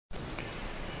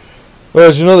Well,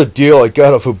 there's another deal I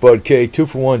got off of Bud K,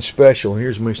 2-for-1 special.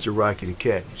 Here's Mr. Rocky the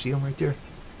cat. See him right there?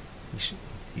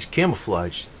 He's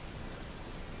camouflaged.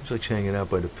 Looks like he's hanging out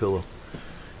by the pillow.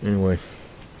 Anyway,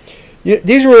 yeah,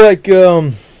 these were like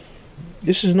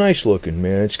this is nice looking,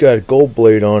 man. It's got a gold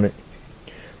blade on it.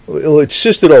 Well, it's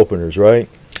assisted openers, right?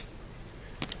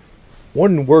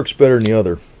 One works better than the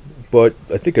other, but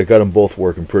I think I got them both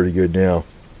working pretty good now.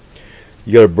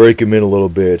 You got to break them in a little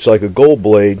bit. It's like a gold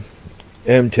blade,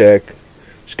 MTech.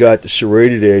 It's got the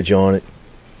serrated edge on it.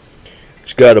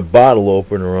 It's got a bottle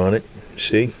opener on it.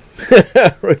 See?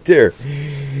 Right there.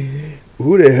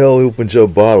 Who the hell opens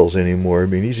up bottles anymore? I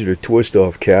mean, these are the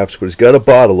twist-off caps, but it's got a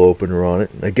bottle opener on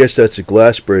it. I guess that's a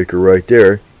glass breaker right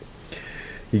there.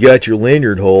 You got your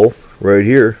lanyard hole right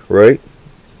here, right?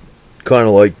 Kind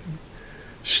of like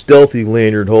stealthy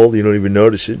lanyard hole. You don't even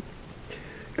notice it.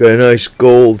 Got a nice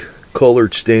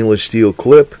gold-colored stainless steel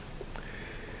clip.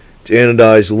 It's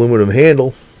anodized aluminum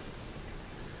handle.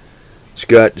 It's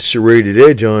got the serrated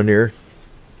edge on there,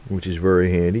 which is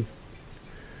very handy.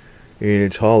 And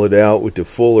it's hollowed out with the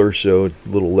fuller, so it's a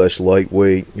little less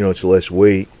lightweight. You know, it's less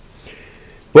weight.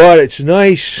 But it's a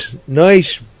nice,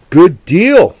 good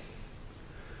deal.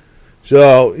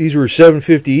 So these were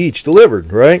 $7.50 each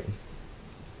delivered, right?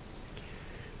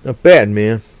 Not bad,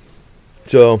 man.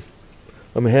 So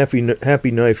I'm a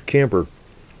happy knife camper.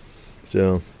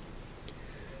 So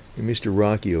Mr.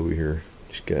 Rocky over here,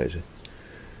 this guy's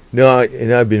no,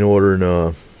 and I've been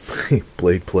ordering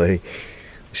blade play.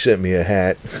 He sent me a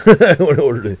hat. I went and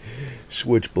ordered a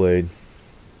switchblade.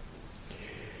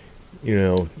 You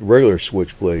know, regular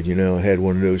switchblade. You know, I had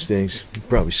one of those things. You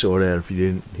probably saw that if you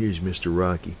didn't. Here's Mr.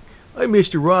 Rocky. Hi,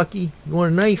 Mr. Rocky. You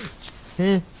want a knife?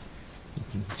 Huh?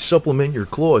 Supplement your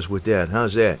claws with that.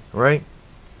 How's that? All right?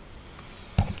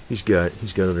 He's got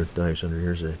other knives under here.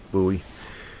 Here's a Bowie.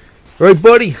 All right,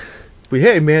 buddy. But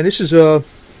hey, man, this is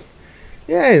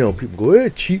yeah, I know people go,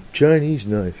 cheap Chinese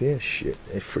knife. Yeah, shit.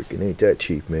 That freaking ain't that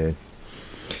cheap, man.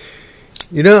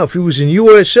 You know, if it was in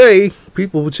USA,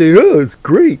 people would say, oh, it's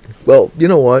great. Well, you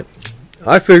know what?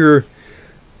 I figure,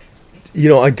 you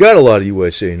know, I got a lot of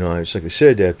USA knives. Like I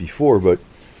said that before, but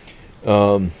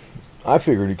I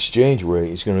figured exchange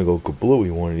rate is going to go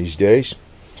kablooey one of these days.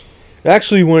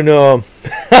 Actually, when,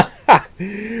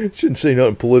 shouldn't say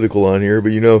nothing political on here,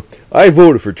 but, you know, I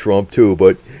voted for Trump, too,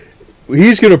 but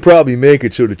he's going to probably make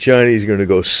it so the Chinese are going to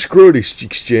go, screw this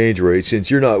exchange rate, since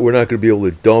we're not going to be able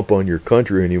to dump on your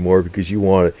country anymore because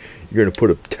you're going to put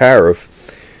a tariff.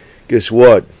 Guess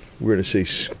what? We're going to say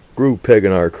screw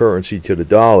pegging our currency to the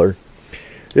dollar.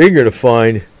 They're going to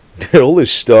find that all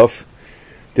this stuff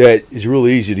that is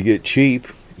really easy to get cheap,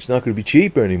 it's not going to be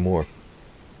cheap anymore.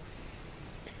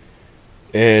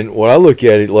 And when I look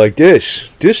at it like this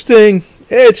thing,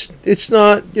 it's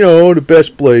not, you know, the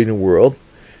best blade in the world.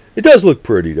 It does look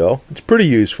pretty, though. It's pretty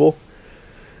useful.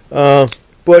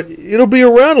 But it'll be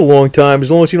around a long time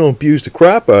as long as you don't abuse the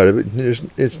crap out of it.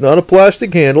 It's not a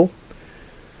plastic handle.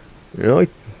 You know, you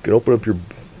can open up your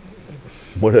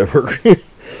whatever.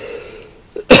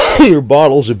 Your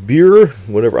bottles of beer,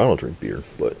 whatever. I don't drink beer,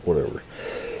 but whatever.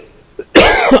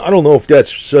 I don't know if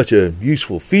that's such a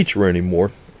useful feature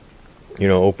anymore. You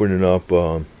know, opening up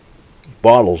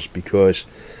bottles, because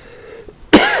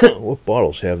what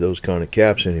bottles have those kind of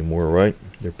caps anymore, right?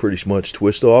 They're pretty much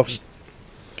twist-offs.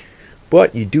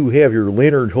 But you do have your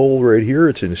lanyard hole right here.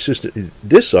 It's an assisted.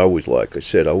 This I always like. I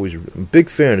said I was a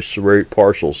big fan of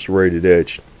partial serrated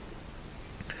edge.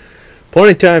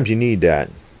 Plenty of times you need that.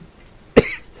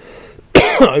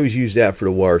 I always use that for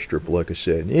the wire strip, like I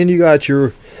said. And you got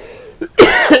your.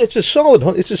 It's a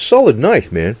solid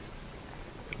knife, man.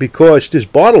 Because this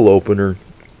bottle opener,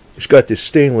 it's got this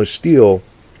stainless steel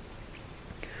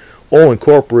all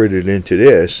incorporated into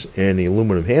this, and the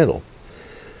aluminum handle.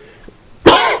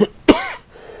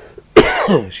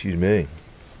 Excuse me.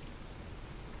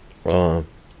 And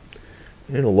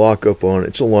a lock up on it.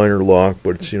 It's a liner lock,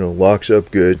 but it's, you know, locks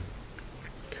up good.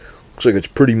 Looks like it's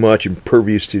pretty much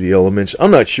impervious to the elements.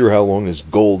 I'm not sure how long this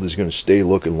gold is going to stay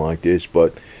looking like this,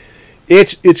 but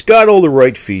it's got all the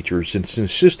right features. It's an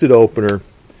assisted opener.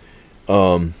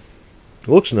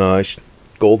 Looks nice.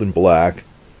 Gold and black.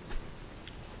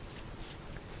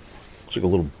 Looks like a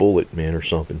little bullet, man, or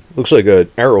something. Looks like an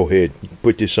arrowhead. You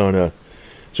put this on a...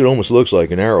 So it almost looks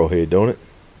like an arrowhead, don't it?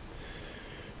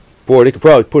 Boy, they could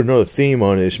probably put another theme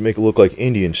on this, make it look like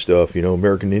Indian stuff, you know,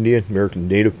 American Indian, American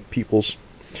Native peoples.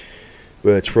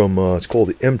 But it's from, it's called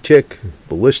the MTech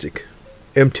Ballistic.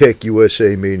 MTech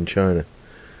USA, made in China.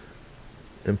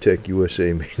 MTech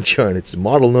USA, made in China. It's the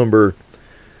model number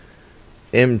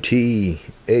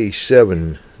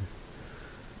MTA7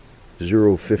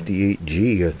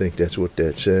 058G, I think that's what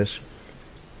that says.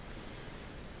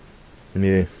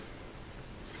 Yeah.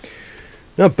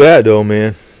 Not bad though,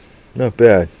 man. Not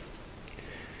bad.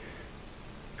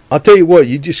 I'll tell you what,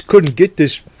 you just couldn't get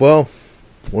this, well,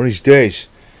 one of these days.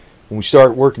 When we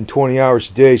start working 20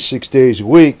 hours a day, 6 days a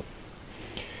week,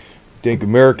 I think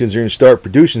Americans are going to start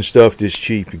producing stuff this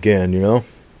cheap again, you know.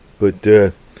 But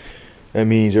that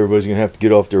means everybody's going to have to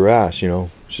get off their ass, you know.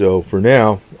 So for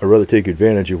now, I'd rather take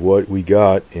advantage of what we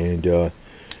got and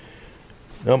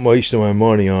not wasting my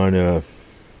money on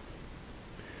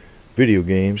video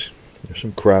games or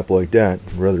some crap like that.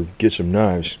 I'd rather get some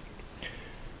knives.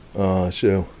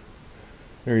 So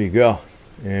there you go.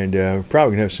 And we're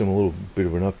probably going to have a little bit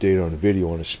of an update on the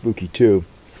video on a Spooky 2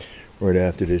 right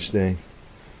after this thing.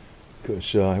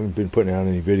 Because I haven't been putting out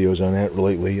any videos on that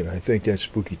lately, and I think that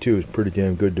Spooky 2 is a pretty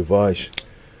damn good device.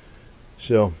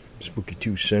 So, Spooky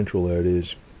 2 Central, that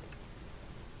is.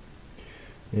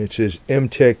 And it says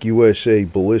MTech USA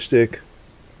Ballistic.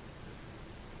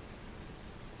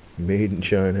 Made in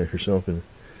China or something.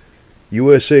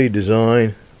 USA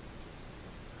design.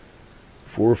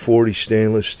 440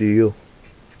 stainless steel.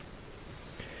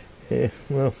 Yeah,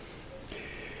 well,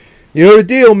 you know the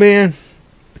deal, man.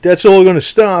 But that's all going to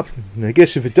stop. And I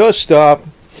guess if it does stop,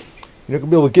 you're not going to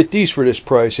be able to get these for this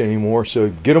price anymore. So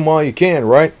get them while you can,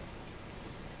 right?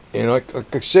 And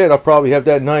like I said, I'll probably have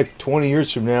that knife 20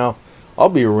 years from now. I'll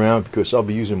be around because I'll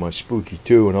be using my Spooky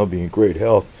 2 and I'll be in great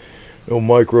health. No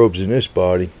microbes in this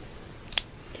body.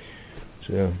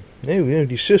 So, anyway,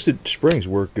 the assisted springs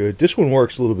work good. This one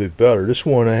works a little bit better. This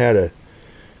one I had to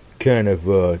kind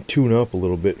of tune up a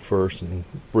little bit first and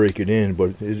break it in,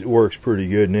 but it works pretty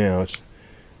good now. It's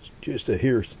just a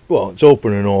hair, well, it's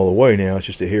opening all the way now. It's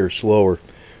just a hair slower.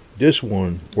 This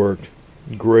one worked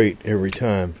great every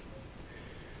time.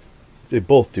 They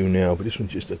both do now, but this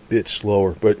one's just a bit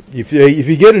slower. But if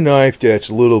you get a knife that's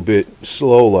a little bit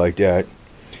slow like that,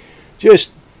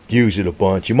 just use it a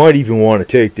bunch. You might even want to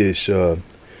take this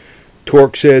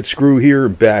Torx head screw here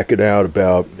and back it out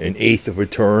about 1/8 of a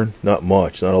turn. Not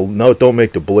much. No, don't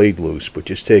make the blade loose, but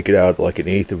just take it out like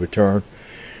 1/8 of a turn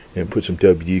and put some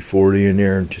WD-40 in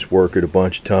there and just work it a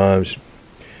bunch of times.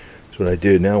 That's what I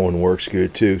did, and that one works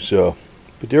good too. So,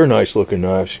 but they're nice looking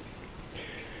knives.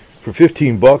 For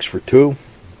 15 bucks for two,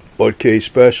 butt case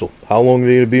special. How long are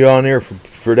they going to be on there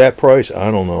for that price?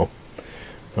 I don't know.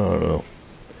 I don't know.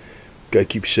 Guy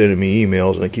keeps sending me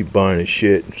emails and I keep buying his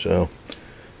shit, so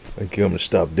I think I'm going to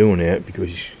stop doing that because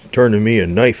he's turning me a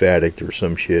knife addict or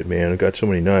some shit, man. I got so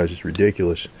many knives, it's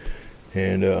ridiculous.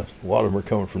 And a lot of them are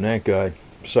coming from that guy.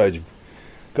 Besides,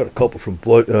 got a couple from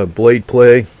Blade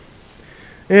Play.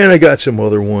 And I got some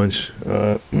other ones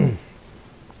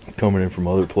coming in from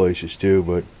other places too,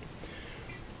 but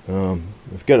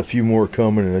I've got a few more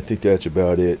coming, and I think that's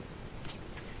about it.